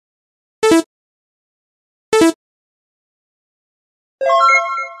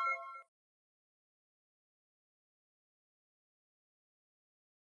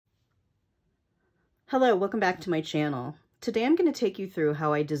Hello, welcome back to my channel. Today I'm going to take you through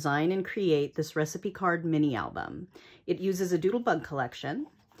how I design and create this recipe card mini album. It uses a Doodlebug collection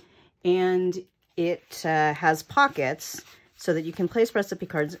and it has pockets so that you can place recipe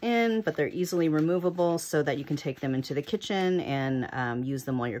cards in, but they're easily removable so that you can take them into the kitchen and use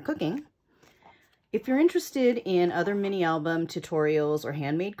them while you're cooking. If you're interested in other mini album tutorials or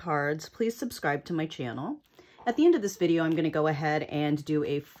handmade cards, please subscribe to my channel. At the end of this video, I'm going to go ahead and do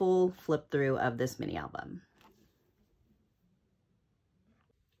a full flip through of this mini album.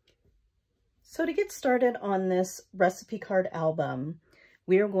 So to get started on this recipe card album,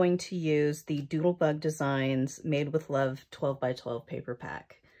 we are going to use the Doodlebug Designs Made With Love 12x12 paper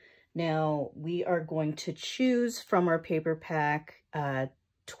pack. Now, we are going to choose from our paper pack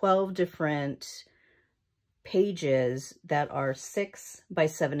 12 different pages that are 6 by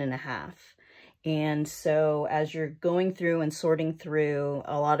 7.5. And so as you're going through and sorting through,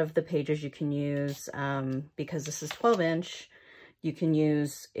 a lot of the pages you can use, because this is 12-inch, you can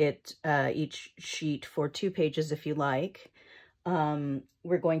use it each sheet for 2 pages if you like.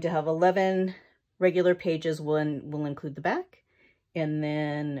 We're going to have 11 regular pages. One will include the back, and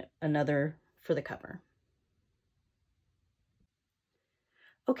then another for the cover.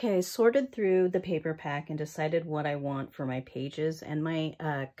 Okay, sorted through the paper pack and decided what I want for my pages and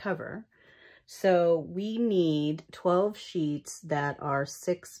my cover. So we need 12 sheets that are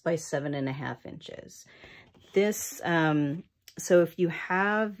 6 by 7.5 inches. This, so if you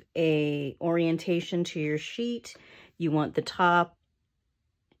have a orientation to your sheet, you want the top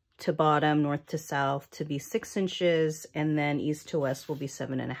to bottom, north to south to be 6 inches, and then east to west will be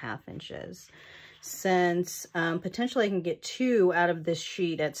 7.5 inches. Since potentially I can get 2 out of this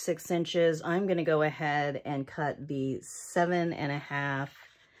sheet at 6 inches, I'm going to go ahead and cut the 7.5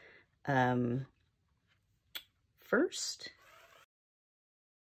 first.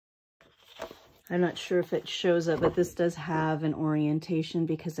 I'm not sure if it shows up, but this does have an orientation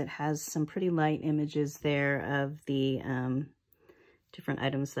because it has some pretty light images there of the different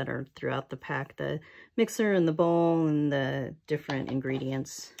items that are throughout the pack, the mixer and the bowl and the different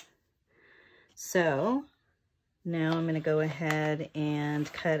ingredients. So now I'm going to go ahead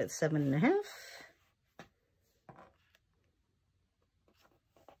and cut at 7.5.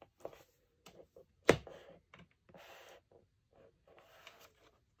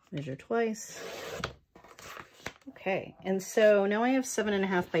 Measure twice. Okay, and so now I have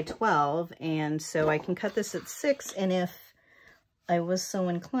 7.5 by 12, and so I can cut this at 6, and if I was so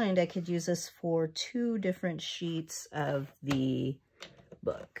inclined, I could use this for 2 different sheets of the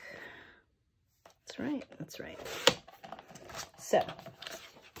book. That's right, that's right. So,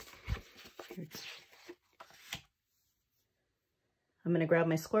 I'm going to grab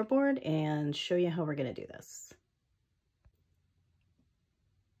my scoreboard and show you how we're going to do this.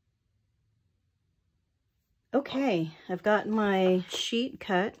 Okay, I've got my sheet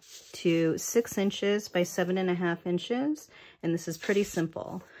cut to 6 inches by 7.5 inches, and this is pretty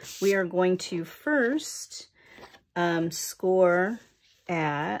simple. We are going to first score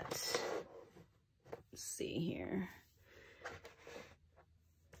at, let's see here,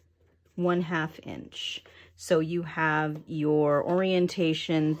 1/2 inch. So you have your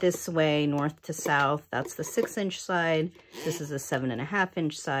orientation this way, north to south. That's the 6 inch side. This is the 7.5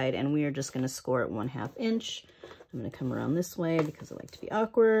 inch side, and we are just going to score at 1/2 inch. I'm going to come around this way because I like to be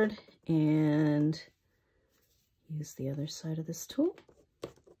awkward and use the other side of this tool.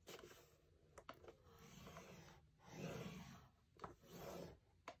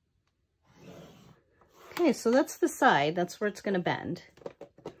 Okay, so that's the side. That's where it's going to bend.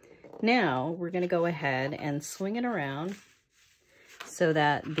 Now we're going to go ahead and swing it around so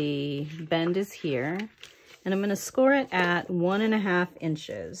that the bend is here. And I'm going to score it at 1.5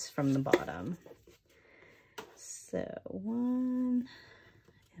 inches from the bottom. So 1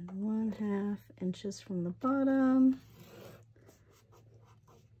 1/2 inches from the bottom.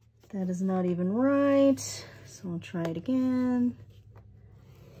 That is not even right. So I'll try it again.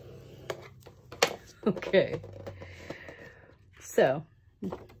 Okay. So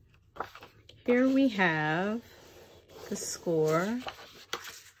here we have the score,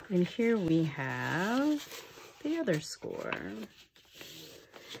 and here we have the other score.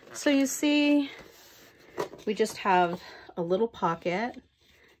 So you see, we just have a little pocket,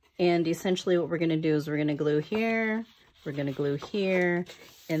 and essentially what we're going to do is we're going to glue here, we're going to glue here,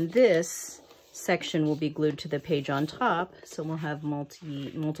 and this section will be glued to the page on top, so we'll have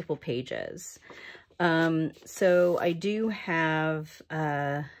multiple pages. So I do have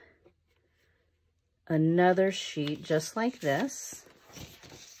another sheet just like this.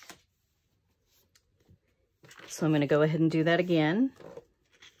 So I'm going to go ahead and do that again.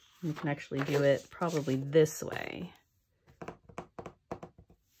 You can actually do it probably this way.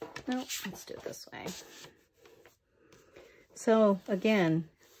 No, let's do it this way. So again,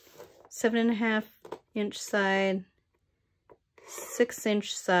 7.5 inch side, 6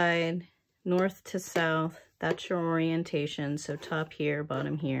 inch side, north to south. That's your orientation. So top here,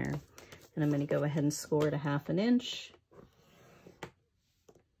 bottom here. And I'm going to go ahead and score it 1/2 inch.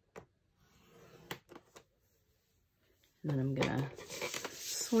 And then I'm going to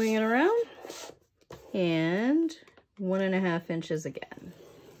swing it around and 1.5 inches again.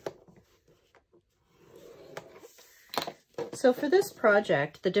 So for this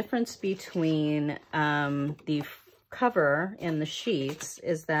project, the difference between the cover and the sheets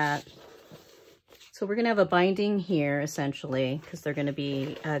is that, so we're going to have a binding here essentially because they're going to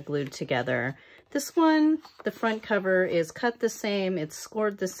be glued together. This one, the front cover is cut the same, it's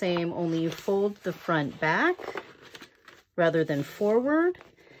scored the same, only you fold the front back rather than forward.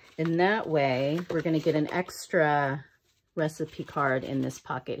 In that way, we're going to get an extra recipe card in this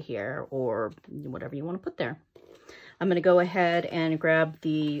pocket here, or whatever you want to put there. I'm going to go ahead and grab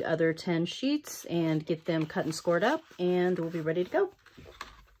the other 10 sheets and get them cut and scored up, and we'll be ready to go.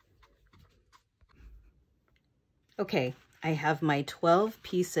 Okay, I have my 12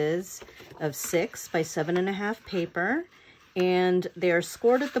 pieces of 6 by 7.5 paper, and they're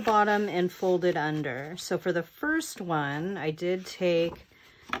scored at the bottom and folded under. So for the first one, I did take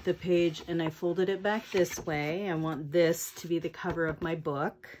the page and I folded it back this way. I want this to be the cover of my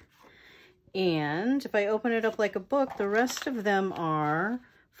book. And if I open it up like a book, the rest of them are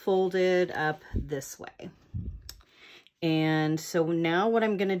folded up this way. And so now what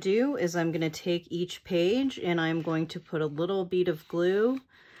I'm going to do is I'm going to take each page and I'm going to put a little bead of glue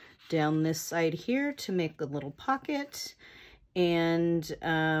down this side here to make a little pocket. And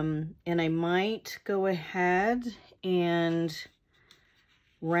I might go ahead and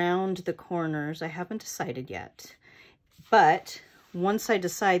round the corners. I haven't decided yet, but once I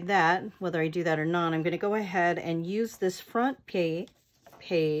decide that, whether I do that or not, I'm going to go ahead and use this front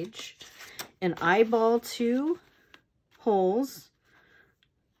page and eyeball 2 holes,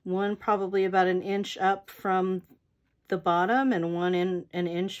 one probably about 1 inch up from the bottom and one an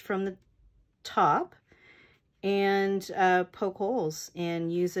inch from the top, and poke holes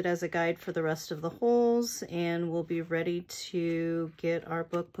and use it as a guide for the rest of the holes, and we'll be ready to get our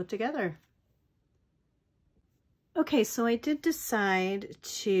book put together. Okay, so I did decide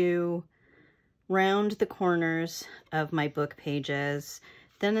to round the corners of my book pages.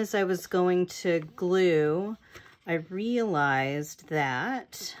 Then as I was going to glue, I realized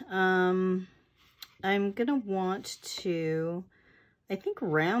that I'm gonna want to, I think,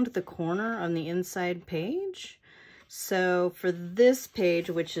 round the corner on the inside page. So for this page,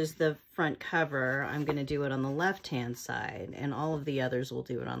 which is the front cover, I'm gonna do it on the left-hand side, and all of the others will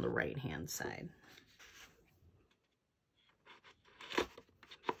do it on the right-hand side.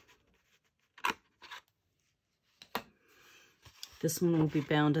 This one will be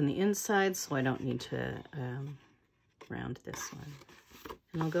bound on the inside, so I don't need to round this one.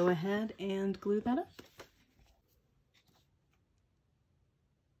 And I'll go ahead and glue that up.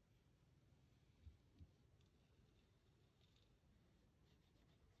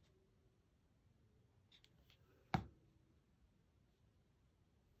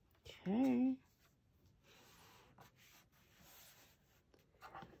 Okay.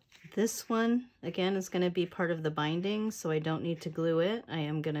 This one, again, is going to be part of the binding, so I don't need to glue it. I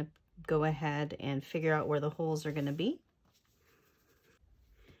am going to go ahead and figure out where the holes are going to be.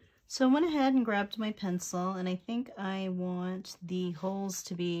 So I went ahead and grabbed my pencil, and I think I want the holes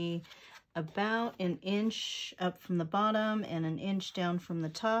to be about 1 inch up from the bottom and 1 inch down from the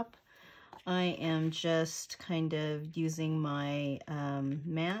top. I am just kind of using my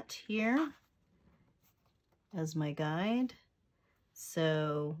mat here as my guide.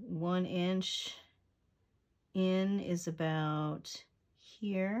 So 1 inch in is about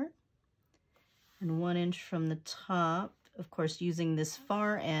here, and 1 inch from the top, of course using this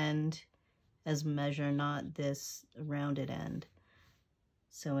far end as measure, not this rounded end.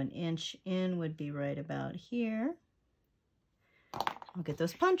 So 1 inch in would be right about here. I'll get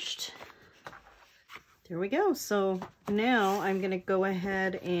those punched. There we go. So now I'm going to go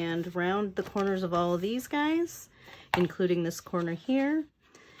ahead and round the corners of all of these guys, including this corner here,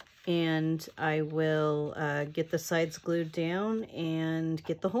 and I will get the sides glued down and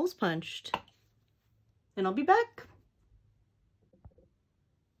get the holes punched, and I'll be back.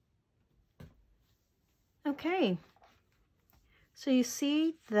 Okay, so you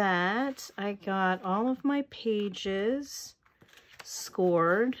see that I got all of my pages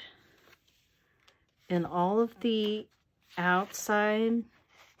scored and all of the outside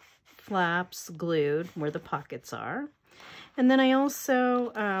flaps glued where the pockets are. And then I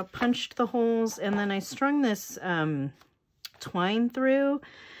also punched the holes, and then I strung this twine through.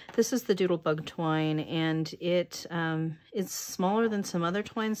 This is the Doodlebug twine, and it is smaller than some other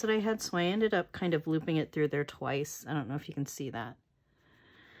twines that I had, so I ended up kind of looping it through there twice. I don't know if you can see that.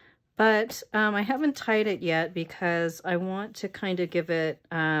 But I haven't tied it yet because I want to kind of give it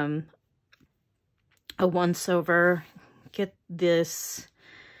a once-over, get this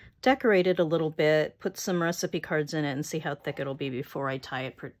decorated a little bit, put some recipe cards in it, and see how thick it'll be before I tie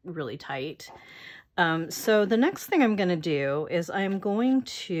it really tight. So the next thing I'm going to do is I'm going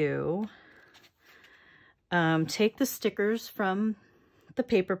to take the stickers from the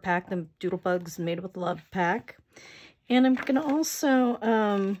paper pack, the Doodlebugs Made With Love pack, and I'm going to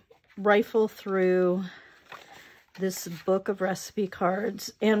also rifle through this book of recipe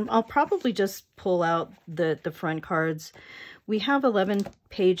cards, and I'll probably just pull out the front cards. We have 11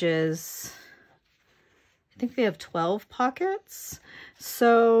 pages. I think we have 12 pockets,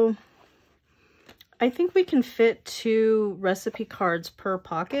 so I think we can fit 2 recipe cards per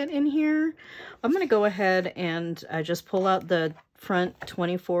pocket in here. I'm going to go ahead and just pull out the front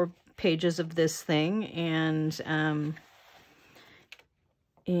 24 pages of this thing and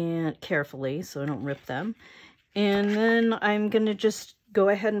carefully so I don't rip them. And then I'm going to just go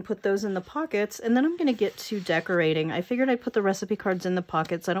ahead and put those in the pockets, and then I'm going to get to decorating. I figured I'd put the recipe cards in the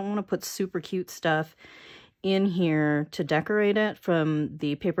pockets. I don't want to put super cute stuff in here to decorate it from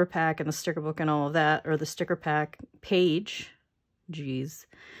the paper pack and the sticker book and all of that, or the sticker pack page. Geez.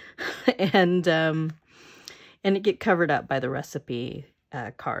 and it get covered up by the recipe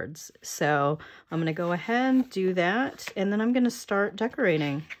cards. So I'm going to go ahead and do that, and then I'm going to start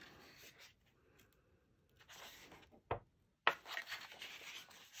decorating.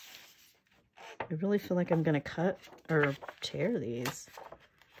 I really feel like I'm going to cut or tear these.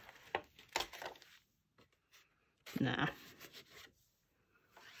 Nah.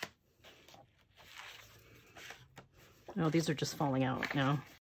 Oh, these are just falling out now.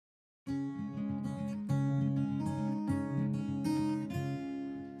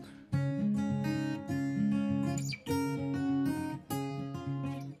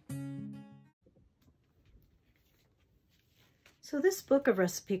 So this book of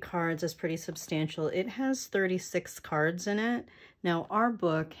recipe cards is pretty substantial. It has 36 cards in it. Now our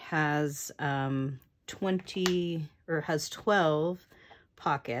book has 12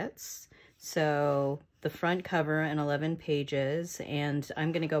 pockets. So the front cover and 11 pages, and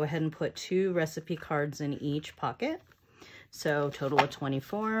I'm going to go ahead and put 2 recipe cards in each pocket. So total of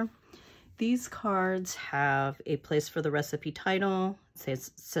 24. These cards have a place for the recipe title. It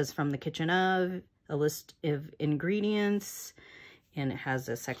says from the kitchen of, a list of ingredients, and it has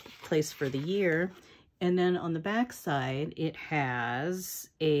a place for the year. And then on the back side, it has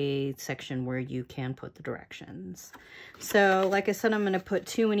a section where you can put the directions. So like I said, I'm going to put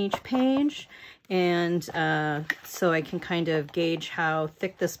 2 in each page, and so I can kind of gauge how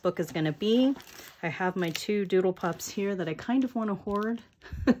thick this book is going to be. I have my 2 Doodle Pops here that I kind of want to hoard,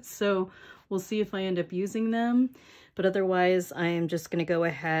 so we'll see if I end up using them. But otherwise, I am just going to go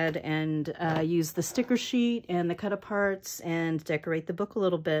ahead and use the sticker sheet and the cut-aparts and decorate the book a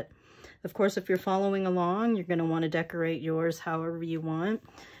little bit. Of course, if you're following along, you're going to want to decorate yours however you want.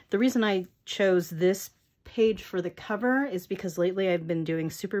 The reason I chose this page for the cover is because lately I've been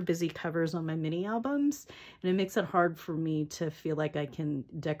doing super busy covers on my mini albums, and it makes it hard for me to feel like I can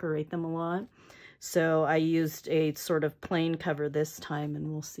decorate them a lot. So I used a sort of plain cover this time,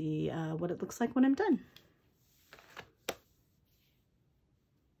 and we'll see what it looks like when I'm done.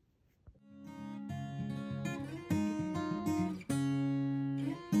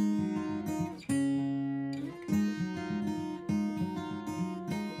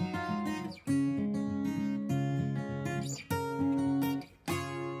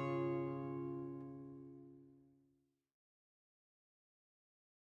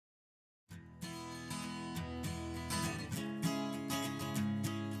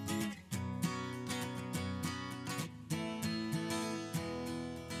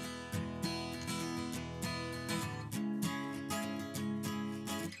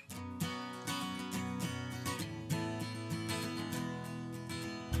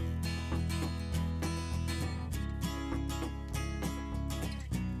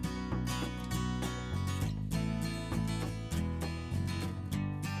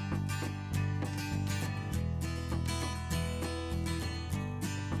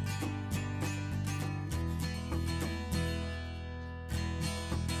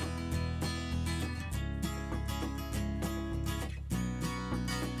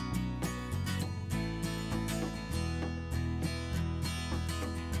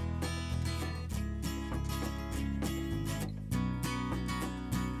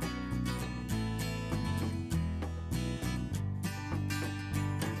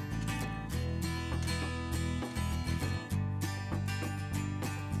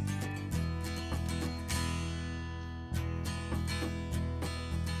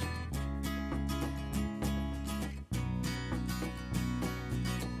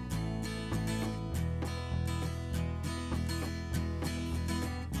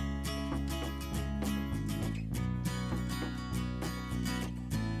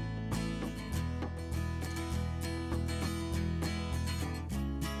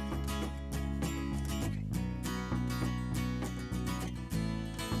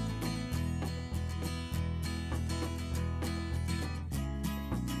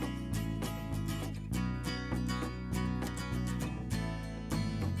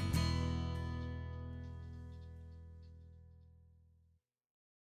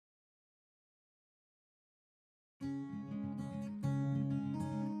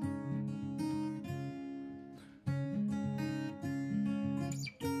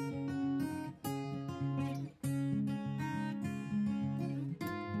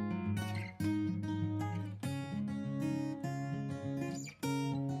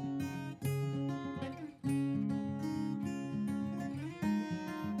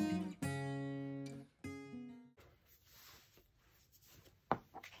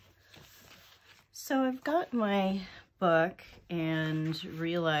 So I've got my book and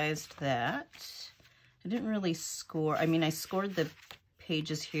realized that I didn't really score. I mean, I scored the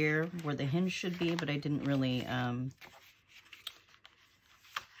pages here where the hinge should be, but I didn't really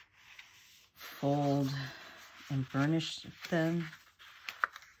fold and burnish them,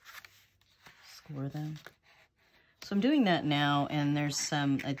 score them. So I'm doing that now, and there's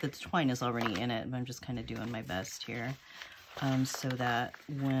some, the twine is already in it, but I'm just kind of doing my best here, so that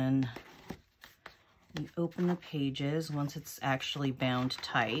when you open the pages, once it's actually bound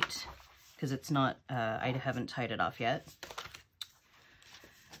tight, because it's not, I haven't tied it off yet,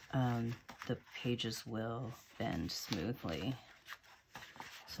 the pages will bend smoothly.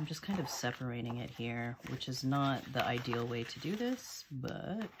 So I'm just kind of separating it here, which is not the ideal way to do this,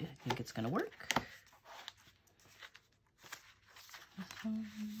 but I think it's going to work.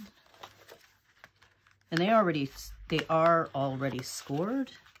 And they are already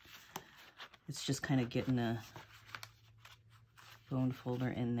scored. It's just kind of getting a bone folder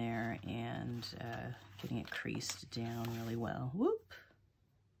in there and getting it creased down really well. Whoop!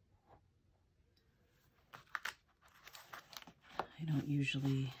 I don't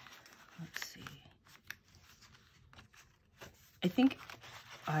usually, let's see. I think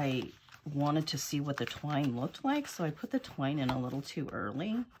I wanted to see what the twine looked like, so I put the twine in a little too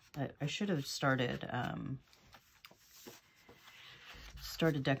early. I should have started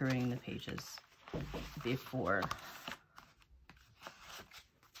decorating the pages before.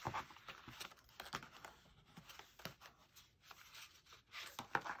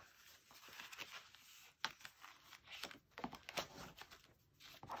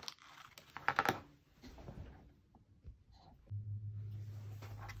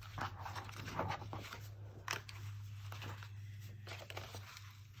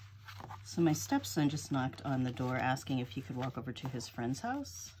 So my stepson just knocked on the door asking if he could walk over to his friend's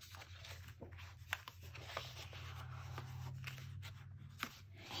house.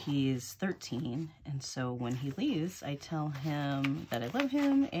 He's 13, and so when he leaves, I tell him that I love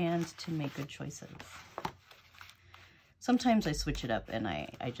him and to make good choices. Sometimes I switch it up and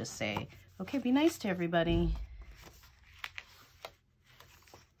I just say, okay, be nice to everybody.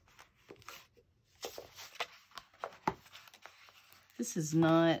 This is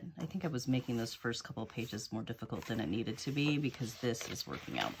not, I think I was making those first couple pages more difficult than it needed to be because this is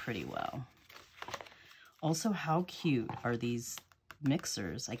working out pretty well. Also, how cute are these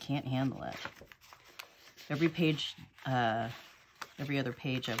mixers? I can't handle it. Every page, every other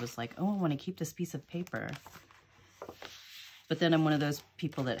page, I was like, oh, I want to keep this piece of paper. But then I'm one of those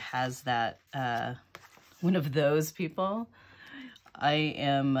people that has that, one of those people. I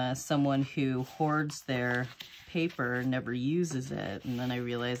am someone who hoards their paper, never uses it, and then I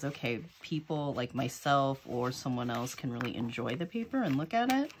realize, okay, people like myself or someone else can really enjoy the paper and look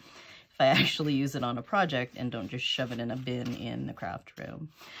at it if I actually use it on a project and don't just shove it in a bin in the craft room.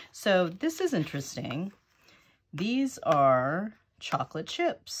 So this is interesting. These are chocolate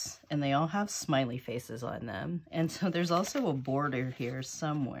chips, and they all have smiley faces on them, and so there's also a border here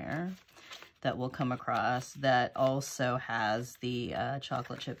somewhere that we'll come across that also has the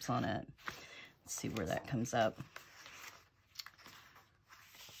chocolate chips on it. Let's see where that comes up.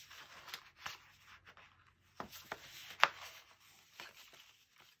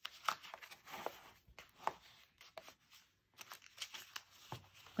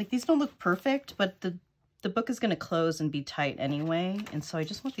 Like, these don't look perfect, but the book is going to close and be tight anyway, and so I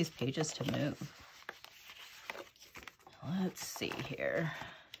just want these pages to move. Let's see here.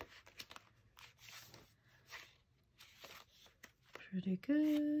 Pretty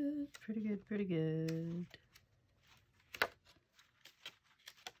good, pretty good, pretty good.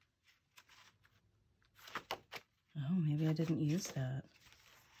 Oh, maybe I didn't use that.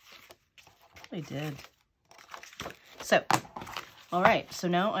 I did. So, all right, so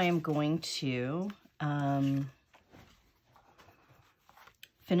now I am going to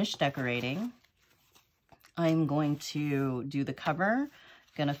finish decorating. I'm going to do the cover.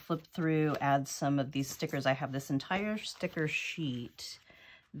 Gonna flip through, add some of these stickers. I have this entire sticker sheet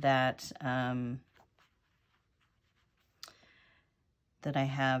that that I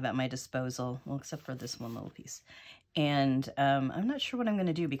have at my disposal, well, except for this one little piece. And I'm not sure what I'm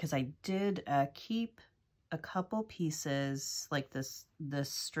gonna do because I did keep a couple pieces like the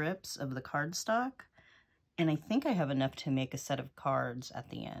strips of the cardstock, and I think I have enough to make a set of cards at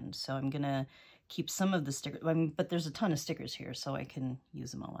the end. So I'm gonna keep some of the stickers, I mean, but there's a ton of stickers here, so I can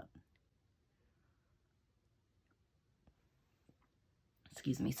use them all up.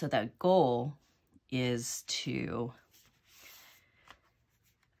 Excuse me. So that goal is to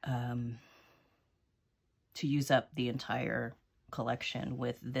use up the entire collection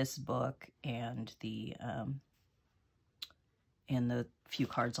with this book and the few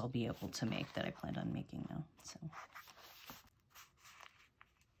cards I'll be able to make that I planned on making now. So.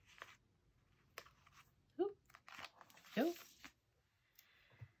 Oop. Go.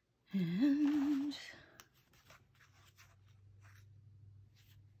 And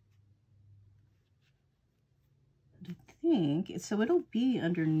I think, so it'll be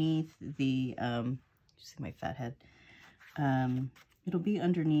underneath the, you see my fat head, it'll be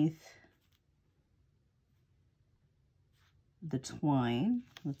underneath the twine.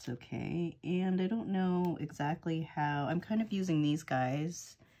 That's okay. And I don't know exactly how, I'm kind of using these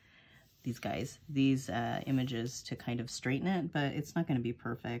images to kind of straighten it, but it's not going to be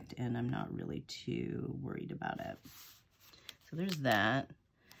perfect, and I'm not really too worried about it. So there's that.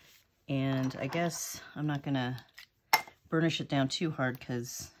 And I guess I'm not going to burnish it down too hard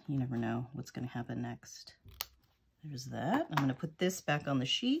because you never know what's going to happen next. There's that. I'm going to put this back on the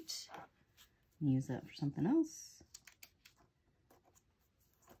sheet and use that for something else.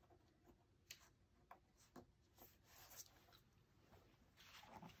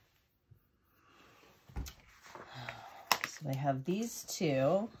 So I have these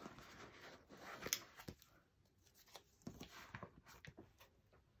two.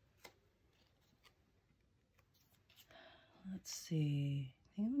 Let's see.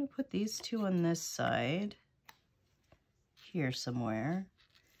 I think I'm going to put these two on this side here somewhere.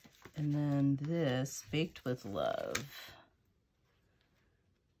 And then this, Baked with Love,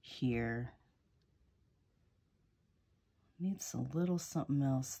 here. Needs a little something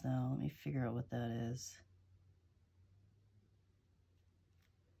else though. Let me figure out what that is.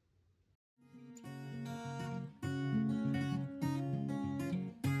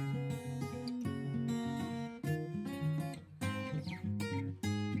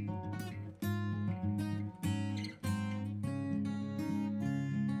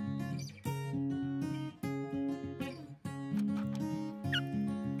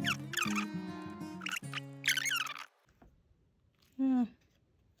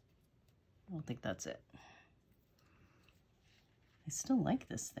 I don't think that's it. I still like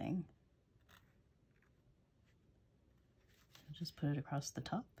this thing. I'll just put it across the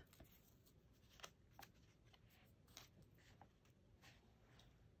top.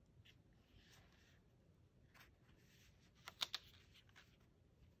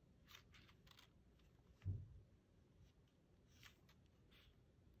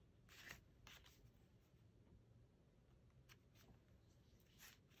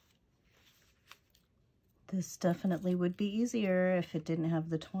 This definitely would be easier if it didn't have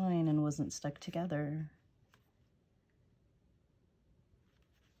the twine and wasn't stuck together.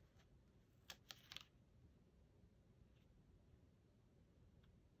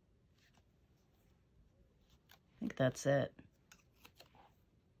 I think that's it.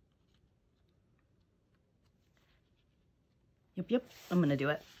 Yep, I'm gonna do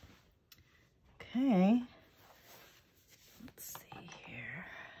it. Okay. Let's see here.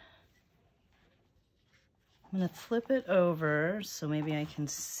 I'm gonna flip it over so maybe I can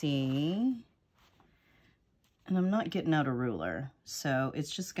see. And I'm not getting out a ruler, so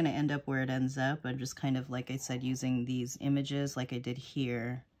it's just gonna end up where it ends up. I'm just kind of, like I said, using these images like I did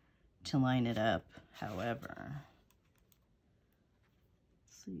here to line it up. However,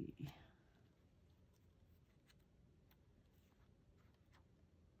 let's see.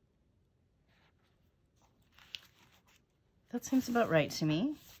 That seems about right to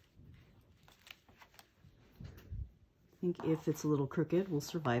me. I think if it's a little crooked, we'll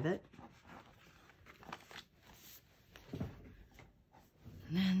survive it.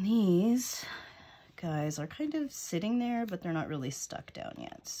 And then these guys are kind of sitting there, but they're not really stuck down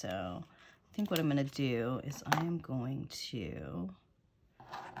yet. So I think what I'm going to do is I'm going to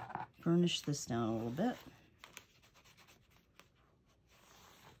burnish this down a little bit.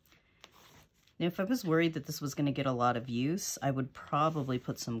 Now, if I was worried that this was going to get a lot of use, I would probably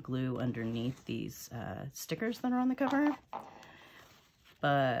put some glue underneath these stickers that are on the cover.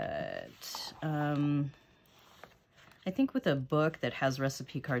 But I think with a book that has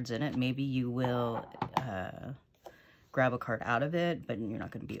recipe cards in it, maybe you will grab a card out of it, but you're not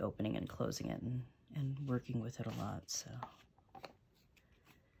going to be opening and closing it and working with it a lot. So.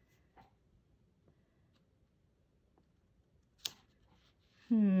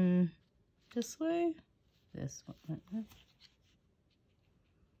 This way? This one.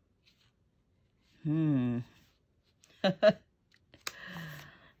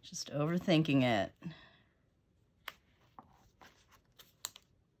 Just overthinking it.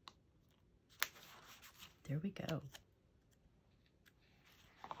 There we go.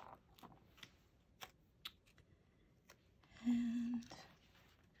 And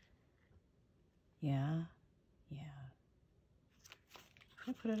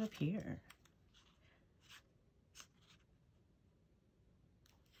put it up here.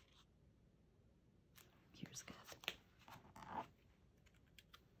 Here's good.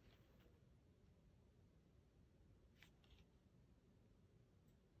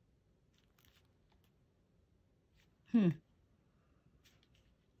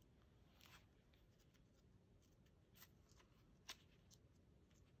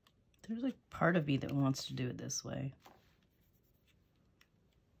 There's like part of me that wants to do it this way.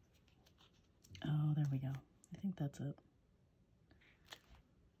 Oh, there we go. I think that's it.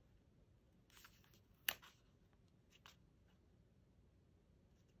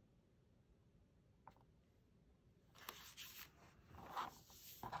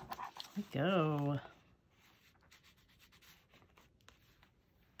 There we go.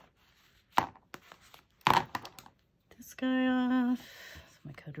 This guy off.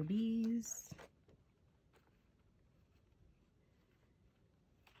 My cutter bees.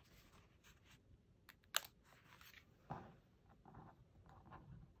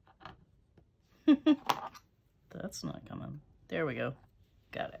 That's not coming. There we go.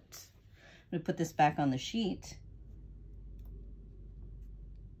 Got it. I'm gonna put this back on the sheet.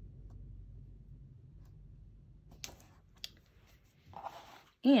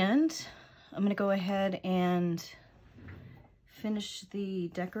 And I'm gonna go ahead and finish the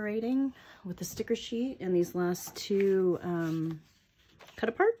decorating with the sticker sheet and these last two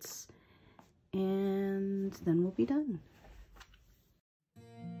cut aparts, and then we'll be done.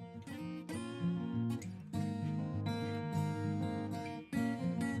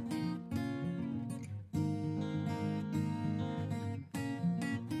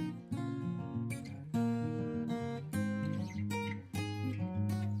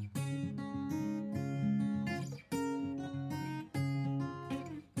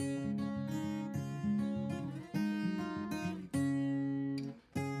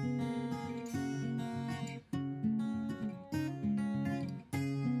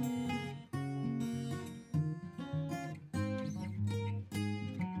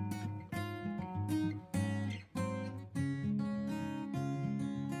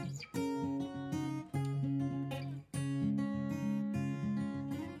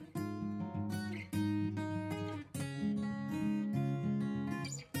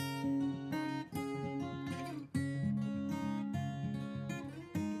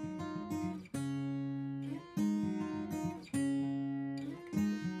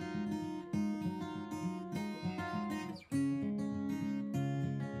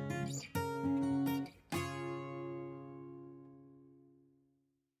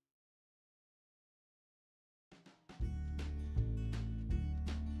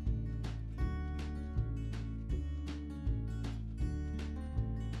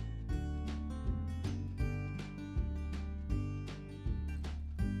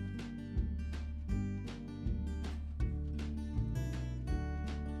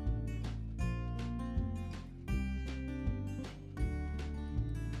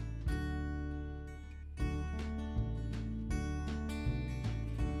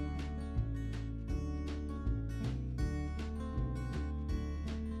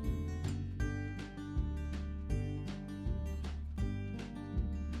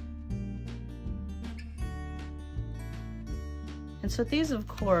 And so these, of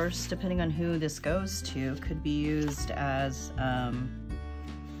course, depending on who this goes to, could be used as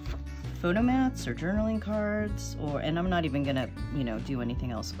photo mats or journaling cards, and I'm not even gonna, do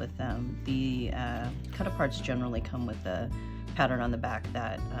anything else with them. The cut aparts generally come with a pattern on the back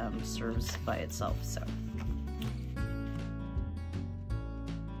that serves by itself, so.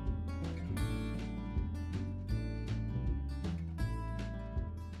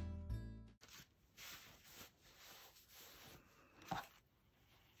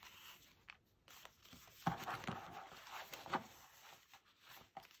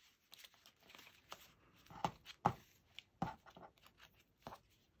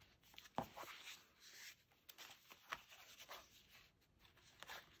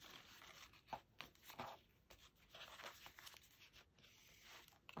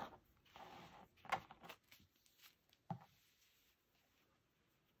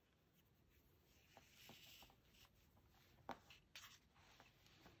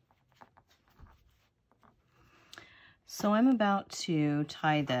 So I'm about to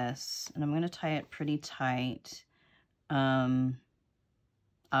tie this, and I'm going to tie it pretty tight.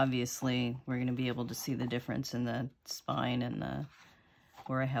 Obviously, we're going to be able to see the difference in the spine and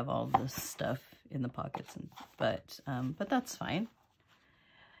where I have all this stuff in the pockets, but that's fine.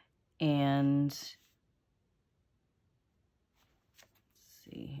 And let's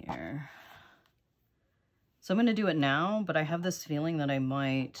see here. So I'm going to do it now, but I have this feeling that I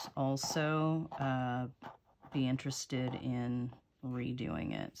might also be interested in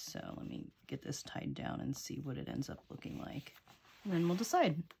redoing it. So let me get this tied down and see what it ends up looking like. And then we'll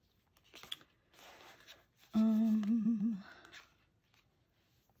decide. I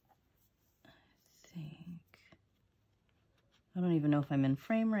think, I don't even know if I'm in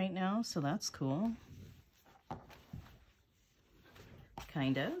frame right now, so that's cool.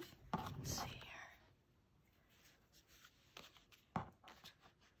 Kind of. Let's see here.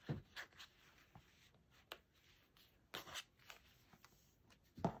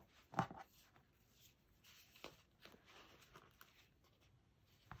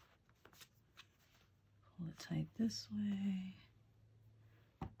 Pull it tight this way.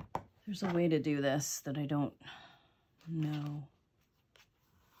 There's a way to do this that I don't know.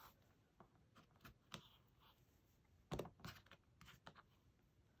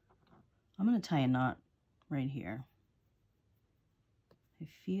 I'm going to tie a knot right here. I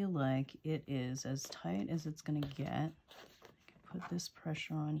feel like it is as tight as it's going to get. I can put this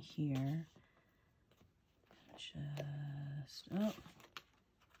pressure on here. Just, oh.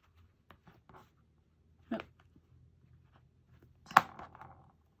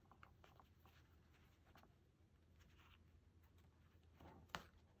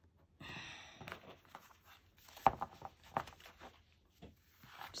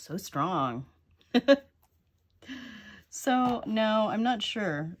 So strong. So no, I'm not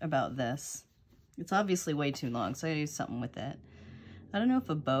sure about this. It's obviously way too long, so I gotta do something with it. I don't know if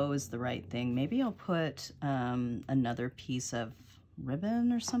a bow is the right thing. Maybe I'll put another piece of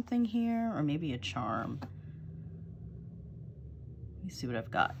ribbon or something here, or maybe a charm. Let me see what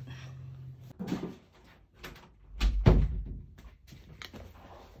I've got.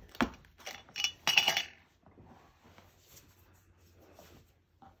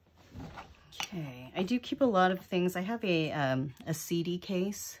 Okay, I do keep a lot of things. I have a CD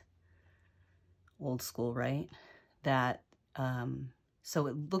case, old school, right? That, so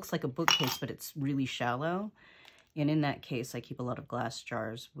it looks like a bookcase, but it's really shallow. And in that case, I keep a lot of glass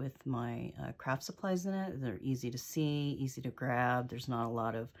jars with my craft supplies in it. They're easy to see, easy to grab. There's not a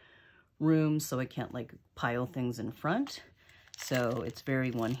lot of room, so I can't like pile things in front. So it's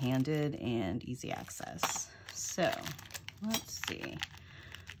very one-handed and easy access. So let's see.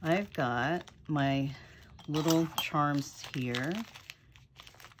 I've got my little charms here.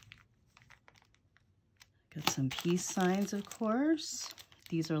 Got some peace signs, of course.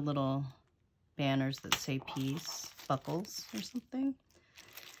 These are little banners that say peace, buckles or something.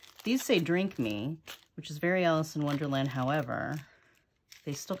 These say drink me, which is very Alice in Wonderland. However,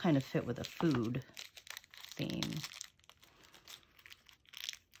 they still kind of fit with a food theme.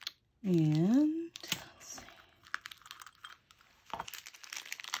 And let's see.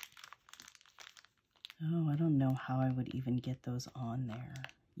 Oh, I don't know how I would even get those on there.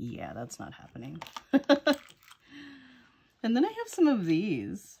 Yeah, that's not happening. And then I have some of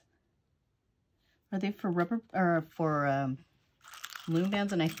these. Are they for rubber or for loom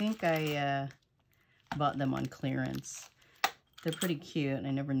bands? And I think I bought them on clearance. They're pretty cute, and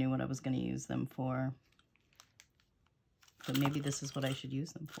I never knew what I was going to use them for. But maybe this is what I should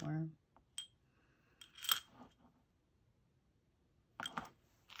use them for.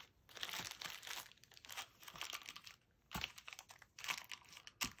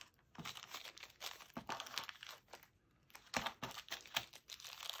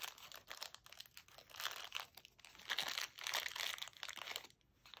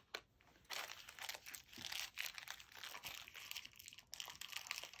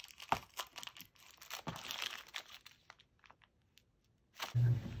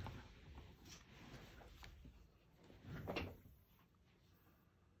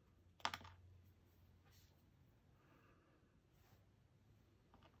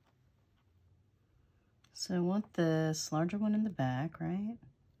 So I want this larger one in the back, right?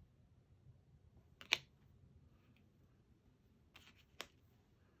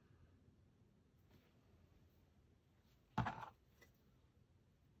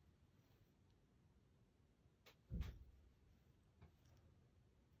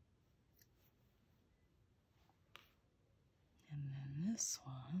 And then this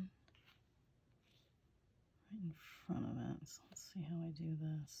one right in front of it. So let's see how I do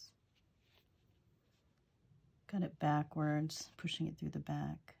this. Got it backwards, pushing it through the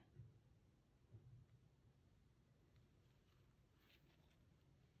back.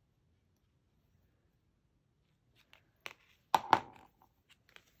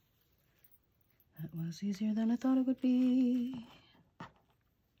 That was easier than I thought it would be.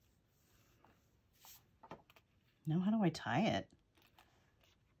 Now how do I tie it?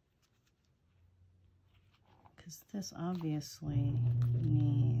 because this obviously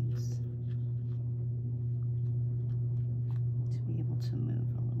needs to be able to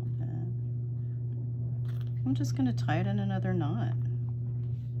move a little bit. I'm just going to tie it in another knot.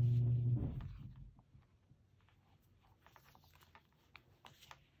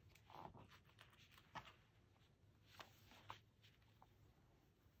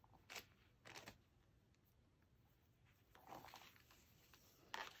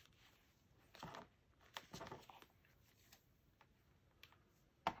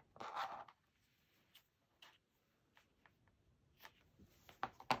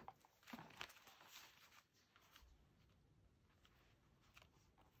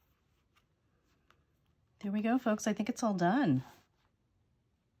 There we go, folks. I think it's all done.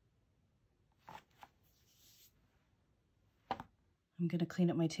 I'm going to clean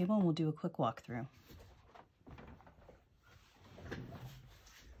up my table and we'll do a quick walkthrough.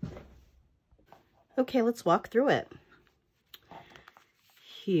 Okay, let's walk through it.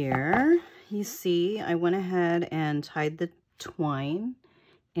 Here, you see, I went ahead and tied the twine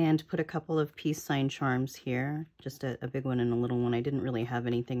and put a couple of peace sign charms here, just a big one and a little one. I didn't really have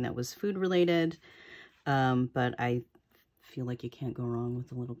anything that was food related, but I feel like you can't go wrong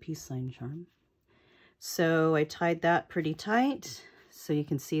with a little peace sign charm. So I tied that pretty tight, so you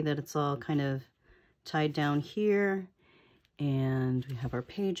can see that it's all kind of tied down here, and we have our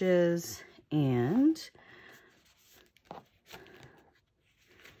pages, and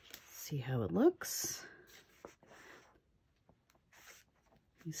see how it looks.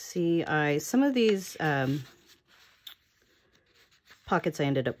 You see, some of these pockets I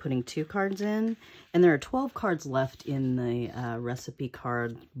ended up putting 2 cards in, and there are 12 cards left in the recipe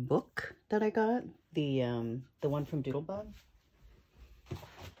card book that I got, the one from Doodlebug.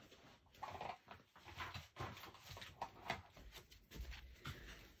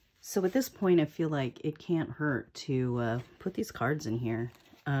 So at this point, I feel like it can't hurt to put these cards in here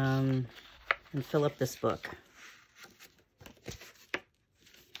and fill up this book.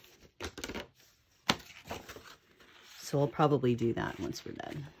 So I'll probably do that once we're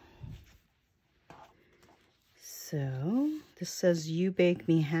done. So this says, "You Bake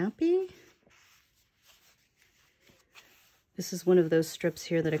Me Happy." This is one of those strips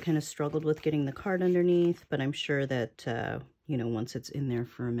here that I kind of struggled with getting the card underneath, but I'm sure that, you know, once it's in there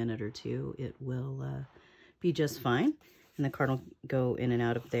for a minute or two, it will be just fine. And the card will go in and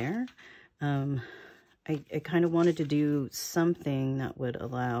out of there. I kind of wanted to do something that would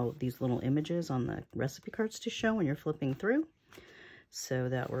allow these little images on the recipe cards to show when you're flipping through. So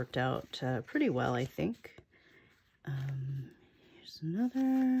that worked out pretty well, I think. Here's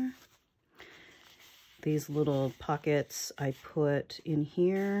another. These little pockets I put in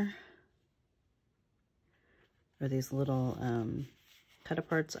here, or these little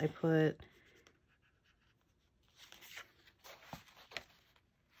cut-aparts I put.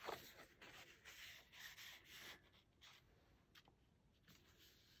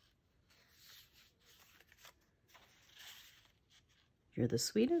 You're the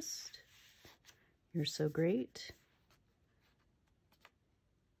sweetest. You're so great.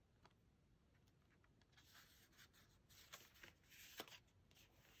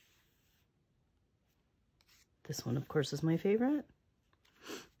 This one, of course, is my favorite.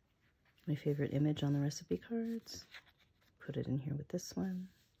 My favorite image on the recipe cards. Put it in here with this one.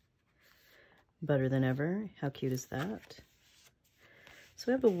 Better than ever. How cute is that? So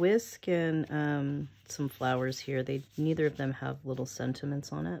we have a whisk and some flowers here. Neither of them have little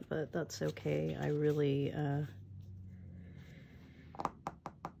sentiments on it, but that's okay. I really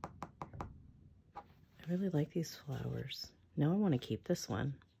like these flowers. Now I want to keep this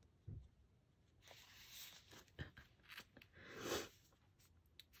one.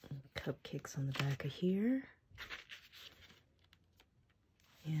 Cupcakes on the back of here.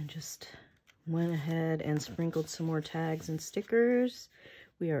 And just went ahead and sprinkled some more tags and stickers.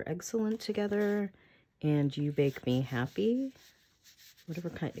 We are excellent together, and you bake me happy.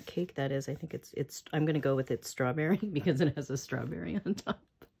 Whatever kind of cake that is, I think it's I'm gonna go with strawberry because it has a strawberry on top.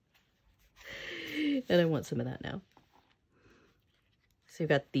 And I want some of that now. So you've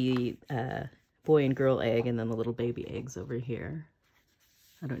got the boy and girl egg and then the little baby eggs over here.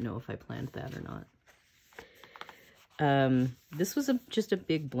 I don't know if I planned that or not. This was just a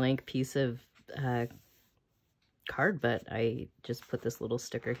big blank piece of card, but I just put this little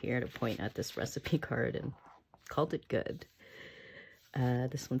sticker here to point at this recipe card and called it good.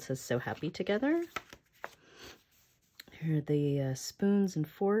 This one says, "So happy together." Here are the spoons and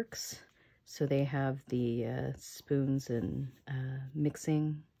forks. So they have the spoons and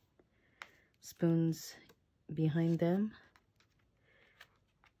mixing spoons behind them.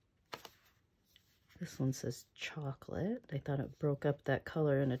 This one says chocolate. I thought it broke up that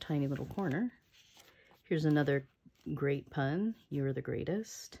color in a tiny little corner. Here's another great pun. You're the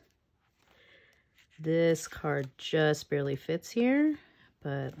greatest. This card just barely fits here,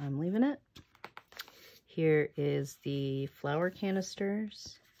 but I'm leaving it. Here is the flower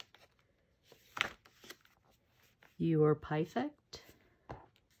canisters. You're perfect.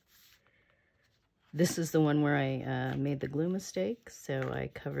 This is the one where I made the glue mistake, so I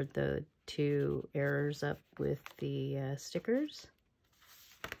covered the 2 errors up with the stickers.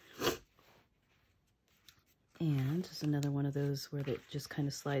 And there's another one of those where it just kind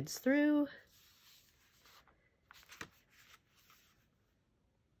of slides through.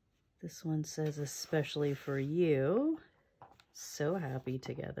 This one says, especially for you. So happy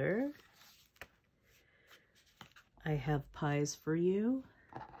together. I have pies for you.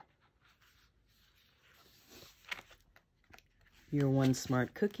 You're one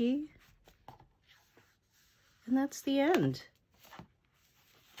smart cookie. And that's the end.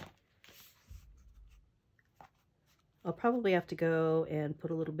 I'll probably have to go and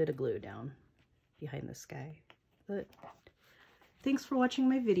put a little bit of glue down behind this guy. But thanks for watching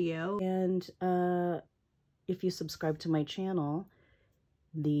my video. And if you subscribe to my channel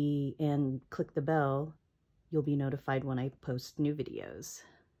and click the bell, you'll be notified when I post new videos.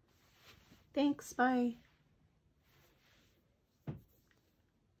 Thanks, bye.